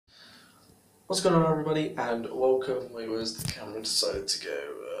What's going on, everybody, and welcome. Wait, where's the camera decided to go?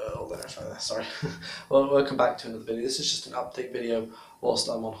 Oh, there, sorry. Well, welcome back to another video. This is just an update video whilst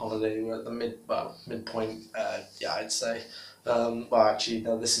I'm on holiday. We're at the midpoint, yeah, I'd say. Well, actually,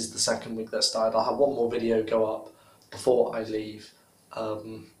 no, this is the second week that started. I'll have one more video go up before I leave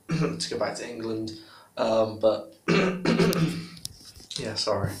to go back to England. But, yeah,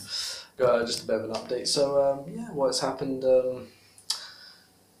 sorry. Just a bit of an update. So, yeah, what has happened?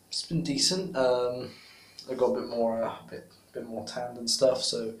 It's been decent. I got a bit more tanned and stuff,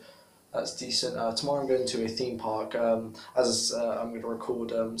 so that's decent. Tomorrow I'm going to a theme park. As I'm going to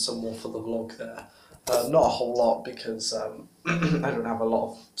record some more for the vlog there. Not a whole lot because I don't have a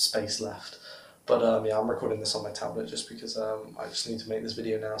lot of space left. But yeah, I'm recording this on my tablet just because I just need to make this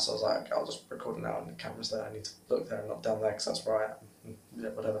video now. So I was like, I'll just record it now, and the camera's there. I need to look there and not down there because that's where I am. Yeah,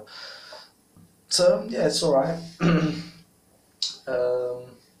 whatever. So yeah, it's all right.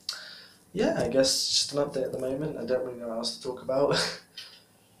 Yeah, I guess just an update at the moment. I don't really know what else to talk about,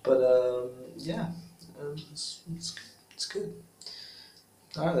 but yeah, it's good.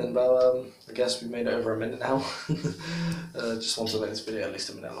 Alright then, well, I guess we've made it over a minute now. Just wanted to make this video at least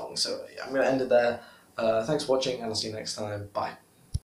a minute long, so yeah, I'm going to end it there. Thanks for watching, and I'll see you next time. Bye.